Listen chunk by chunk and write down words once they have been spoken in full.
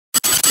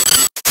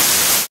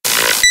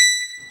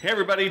Hey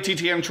everybody,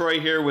 TTM Troy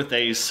here with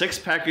a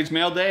 6-package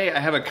mail day. I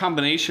have a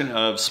combination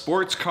of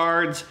sports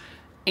cards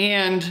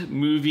and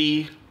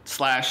movie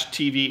slash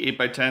TV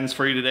 8x10s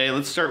for you today.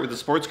 Let's start with the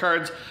sports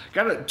cards.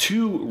 Got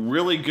two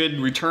really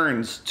good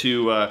returns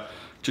to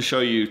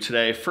show you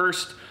today.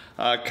 First,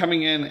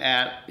 coming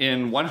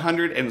in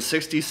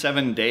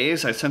 167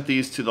 days. I sent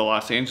these to the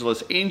Los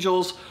Angeles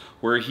Angels,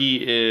 where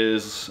he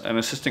is an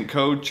assistant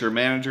coach or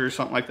manager or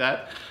something like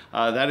that.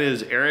 That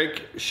is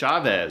Eric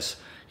Chavez.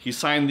 He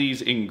signed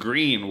these in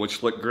green,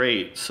 which look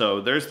great.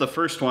 So there's the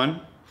first one.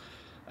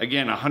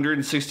 Again,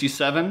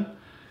 167.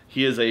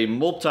 He is a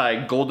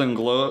multi-Golden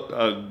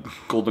Gloves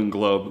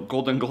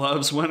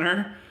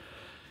winner.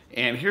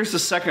 And here's the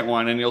second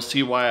one, and you'll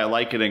see why I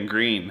like it in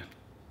green.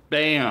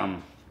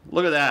 Bam!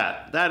 Look at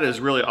that. That is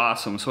really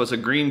awesome. So it's a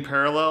green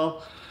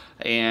parallel,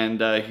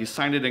 and he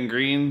signed it in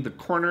green. The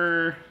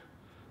corner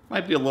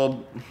might be a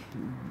little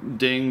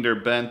dinged or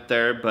bent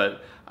there,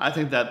 but I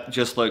think that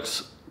just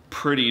looks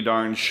pretty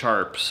darn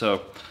sharp,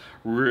 so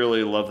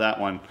really love that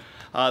one.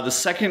 The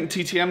second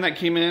TTM that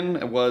came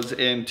in was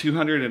in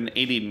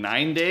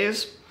 289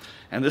 days,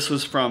 and this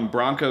was from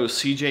Broncos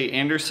CJ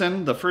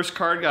Anderson. The first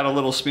card got a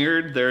little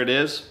smeared. There it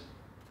is.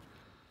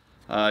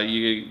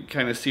 You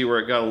kind of see where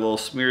it got a little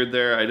smeared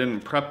there. I didn't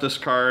prep this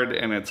card,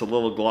 and it's a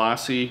little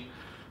glossy,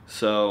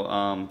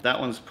 so that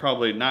one's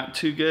probably not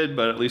too good,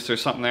 but at least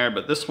there's something there.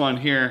 But this one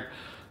here,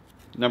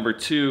 number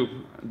 2,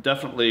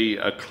 definitely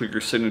a clear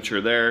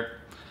signature there.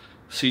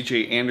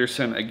 CJ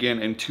Anderson, again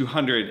in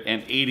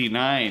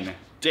 289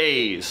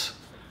 days.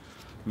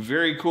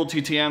 Very cool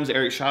TTMs.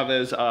 Eric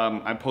Chavez,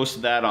 I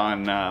posted that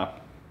on, I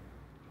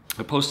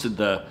posted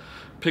the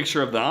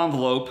picture of the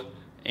envelope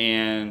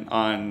and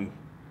on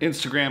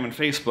Instagram and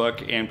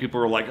Facebook, and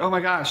people were like, oh my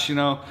gosh, you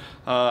know,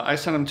 I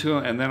sent them to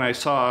him, and then I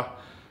saw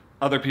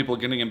other people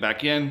getting him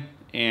back in,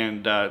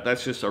 and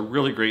that's just a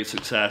really great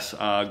success.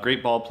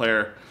 Great ball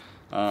player.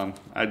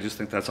 I just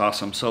think that's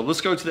awesome. So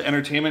let's go to the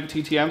entertainment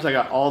TTMs. I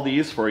got all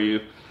these for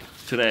you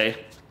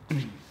today.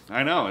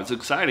 I know, it's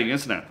exciting,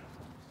 isn't it?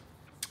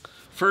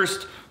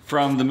 First,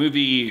 from the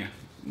movies,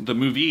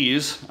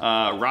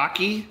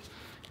 Rocky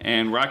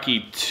and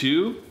Rocky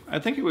 2. I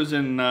think it was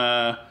in,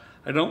 I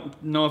don't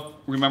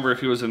remember if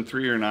he was in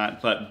 3 or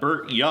not, but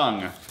Burt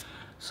Young.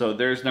 So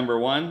there's number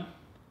 1.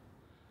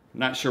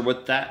 Not sure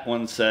what that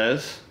one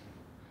says.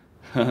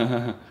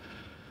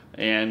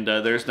 And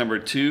there's number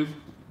 2.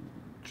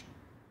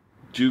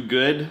 Do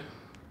Good,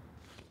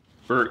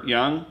 Burt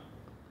Young,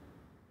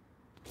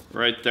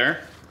 right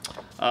there.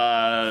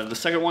 The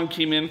second one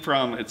came in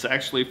from, it's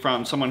actually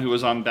from someone who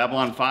was on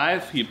Babylon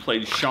 5. He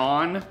played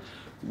Sean,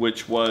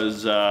 which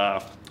was,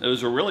 it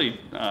was a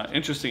really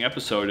interesting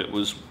episode. It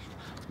was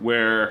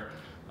where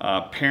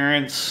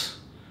parents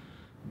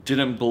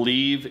didn't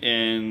believe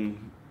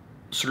in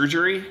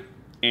surgery,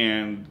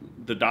 and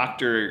the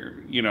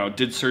doctor, you know,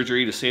 did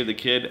surgery to save the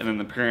kid, and then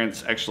the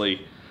parents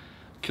actually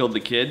killed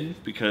the kid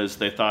because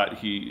they thought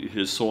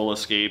his soul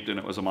escaped and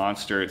it was a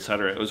monster,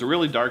 etc. It was a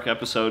really dark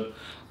episode,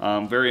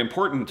 very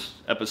important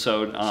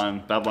episode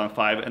on Babylon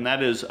 5, and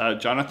that is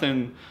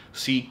Jonathan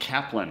C.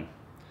 Kaplan.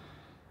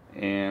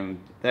 And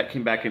that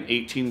came back in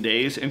 18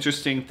 days.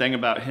 Interesting thing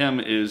about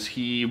him is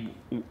he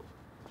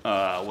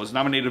was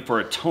nominated for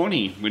a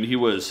Tony when he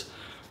was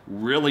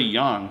really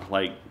young,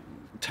 like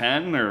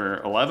 10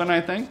 or 11,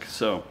 I think,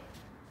 so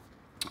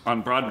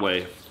on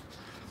Broadway.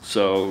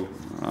 So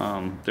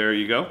there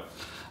you go.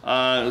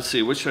 Let's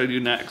see, what should I do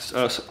next?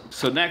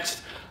 So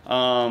next,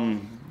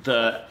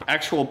 the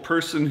actual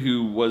person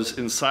who was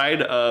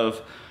inside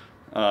of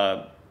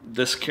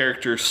this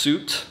character's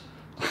suit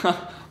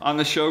on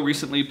the show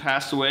recently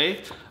passed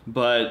away,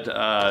 but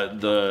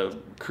the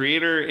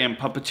creator and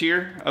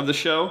puppeteer of the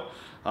show,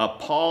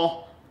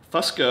 Paul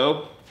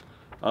Fusco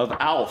of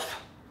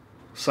ALF,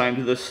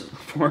 signed this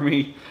for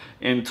me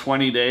in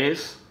 20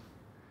 days.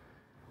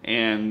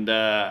 And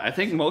I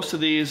think most of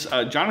these,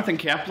 Jonathan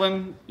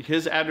Kaplan,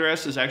 his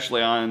address is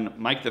actually on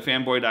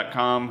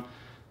MikeTheFanboy.com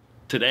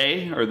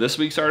today, or this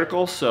week's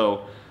article,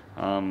 so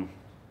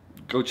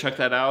go check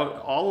that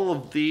out. All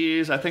of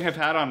these I think I've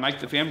had on Mike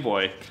the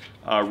Fanboy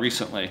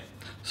recently.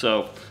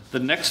 So the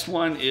next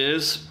one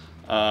is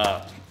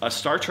a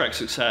Star Trek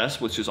success,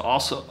 which is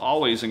also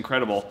always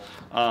incredible.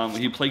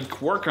 He played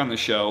Quark on the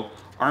show.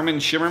 Armin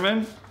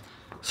Shimmerman,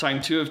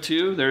 signed 2 of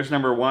 2. There's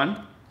number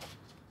 1.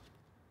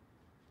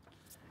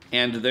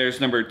 And there's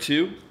number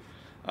 2.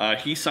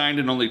 He signed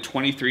in only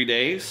 23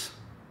 days.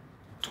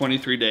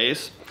 23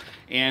 days.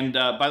 And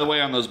by the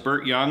way, on those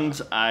Burt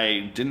Youngs,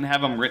 I didn't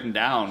have them written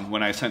down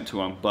when I sent to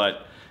him,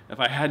 but if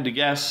I had to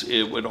guess,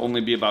 it would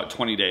only be about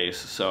 20 days.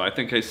 So I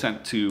think I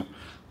sent to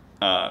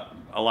a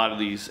lot of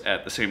these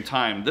at the same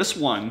time. This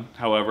one,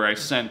 however, I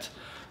sent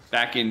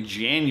back in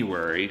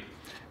January,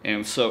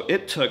 and so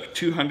it took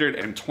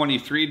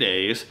 223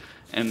 days,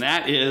 and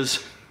that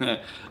is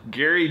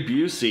Gary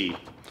Busey.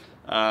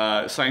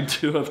 Signed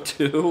 2 of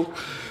 2.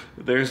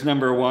 There's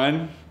number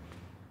 1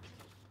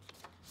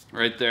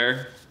 right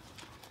there,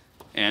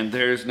 and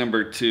there's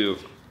number 2.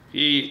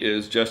 He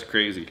is just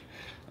crazy.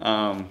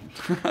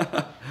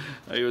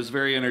 He was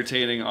very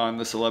entertaining on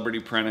The Celebrity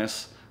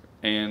Apprentice,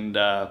 and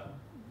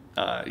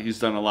he's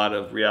done a lot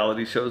of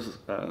reality shows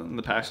in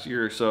the past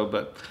year or so,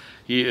 but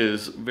he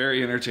is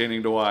very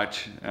entertaining to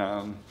watch,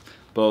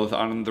 both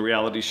on the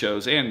reality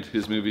shows and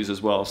his movies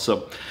as well.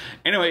 So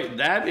anyway,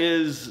 that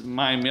is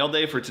my mail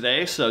day for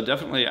today. So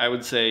definitely I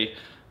would say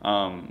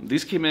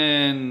these came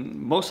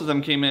in, most of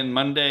them came in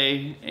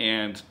Monday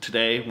and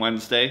today,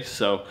 Wednesday,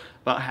 so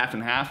about half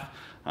and half.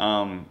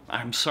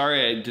 I'm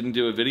sorry I didn't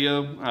do a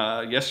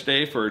video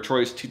yesterday for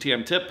Troy's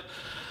TTM tip.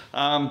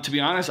 To be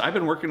honest, I've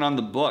been working on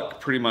the book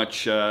pretty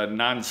much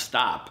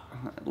non-stop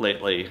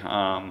lately.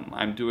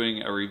 I'm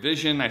doing a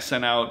revision. I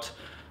sent out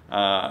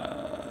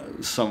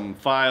some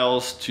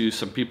files to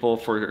some people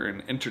for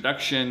an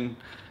introduction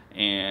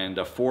and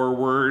a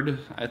foreword,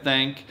 I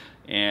think,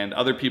 and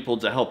other people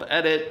to help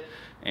edit.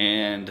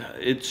 And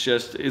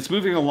it's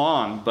moving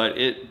along, but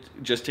it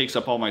just takes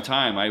up all my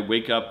time. I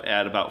wake up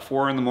at about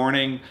 4 in the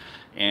morning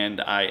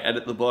and I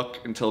edit the book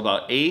until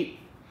about 8,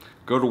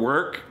 go to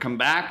work, come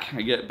back.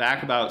 I get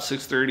back about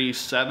 6:30,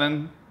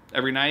 7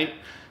 every night,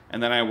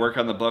 and then I work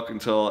on the book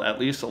until at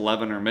least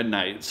 11 or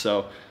midnight.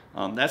 So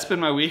that's been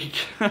my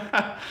week.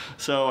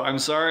 So I'm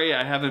sorry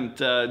I haven't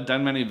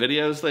done many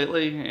videos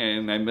lately,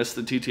 and I missed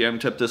the TTM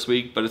tip this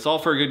week, but it's all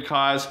for a good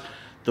cause.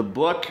 The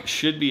book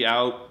should be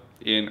out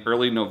in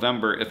early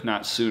November, if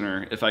not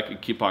sooner, if I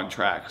could keep on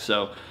track.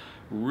 So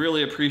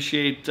really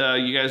appreciate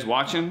you guys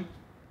watching.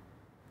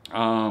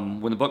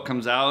 When the book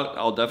comes out,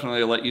 I'll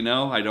definitely let you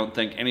know. I don't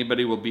think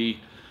anybody will be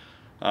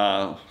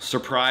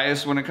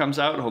surprised when it comes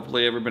out.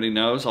 Hopefully everybody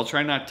knows. I'll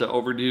try not to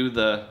overdo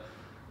the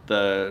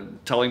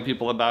telling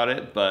people about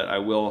it, but I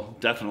will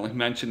definitely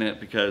mention it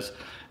because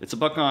it's a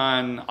book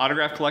on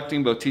autograph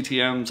collecting, both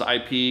TTMs,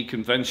 IP,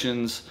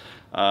 conventions,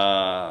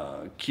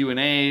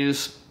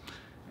 Q&As,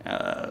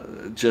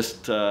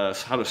 just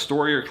how to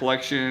store your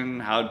collection,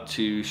 how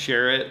to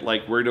share it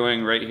like we're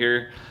doing right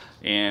here,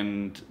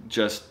 and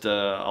just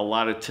a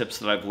lot of tips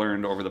that I've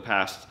learned over the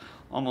past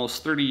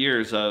almost 30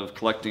 years of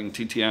collecting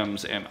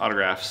TTMs and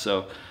autographs.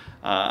 So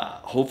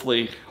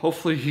hopefully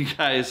you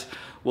guys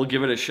will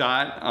give it a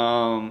shot,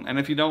 and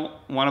if you don't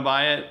want to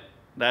buy it,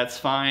 that's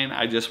fine.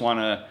 I just want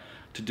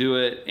to do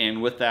it,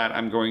 and with that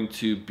I'm going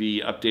to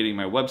be updating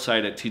my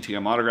website at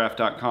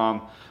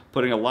ttmautograph.com,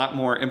 putting a lot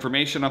more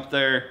information up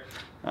there,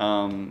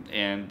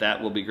 and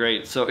that will be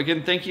great. So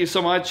again, thank you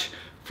so much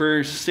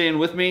for staying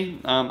with me.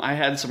 I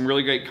had some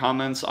really great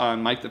comments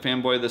on Mike the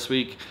Fanboy this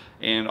week,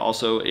 and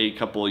also a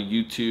couple of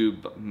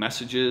YouTube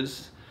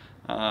messages.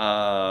 You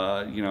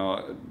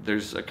know,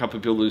 there's a couple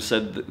of people who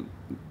said that,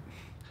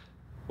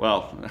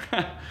 well,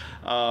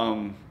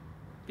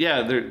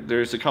 yeah,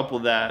 there's a couple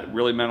that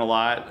really meant a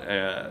lot,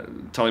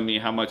 telling me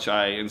how much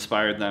I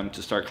inspired them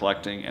to start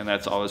collecting, and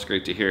that's always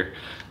great to hear.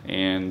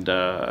 And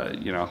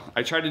you know,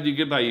 I try to do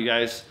good by you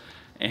guys,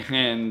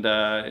 and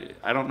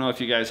I don't know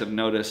if you guys have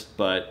noticed,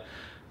 but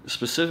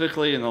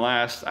specifically in the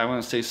last, I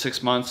want to say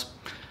 6 months,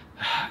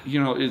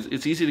 you know,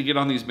 it's easy to get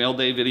on these mail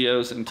day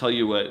videos and tell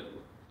you what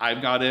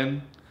I've got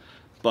in,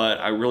 but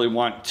I really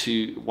wanted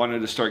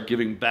to start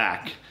giving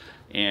back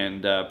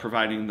and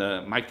providing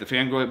the Mike the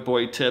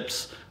Fanboy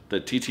tips, the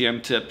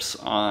TTM tips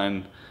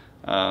on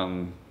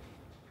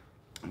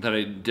that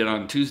I did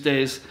on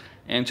Tuesdays,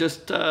 and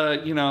just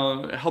you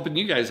know, helping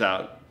you guys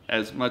out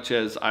as much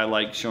as I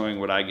like showing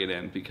what I get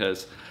in,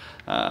 because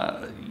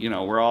you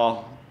know, we're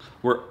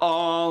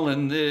all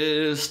in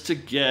this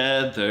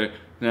together.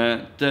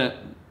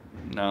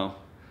 No,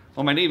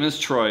 well, my name is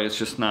Troy. It's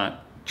just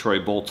not Troy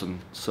Bolton.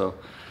 So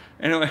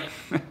anyway,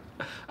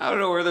 I don't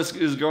know where this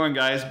is going,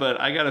 guys, but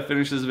I gotta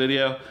finish this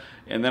video,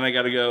 and then I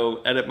gotta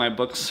go edit my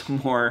book some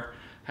more,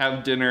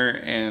 have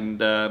dinner, and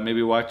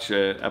maybe watch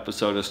an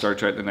episode of Star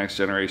Trek The Next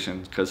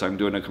Generation, because I'm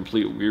doing a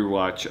complete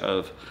rewatch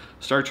of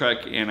Star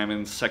Trek, and I'm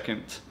in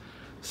second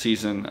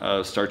season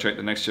of Star Trek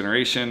The Next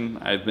Generation.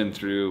 I've been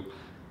through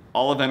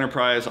all of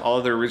Enterprise, all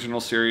of the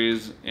original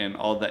series, and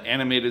all the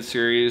animated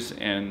series,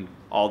 and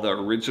all the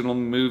original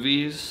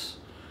movies,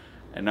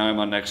 and now I'm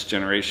on Next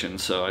Generation,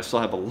 so I still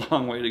have a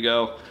long way to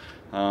go,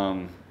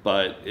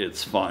 but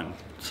it's fun.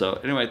 So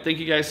anyway, thank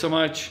you guys so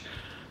much.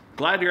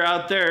 Glad you're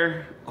out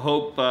there.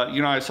 Hope,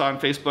 you know, I saw on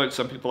Facebook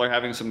some people are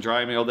having some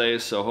dry mail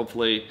days, so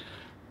hopefully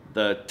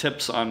the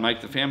tips on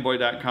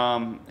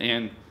MikeTheFanboy.com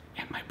and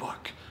my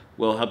book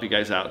will help you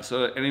guys out.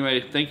 So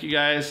anyway, thank you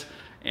guys,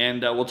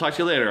 and we'll talk to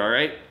you later, all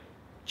right?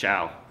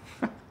 Ciao.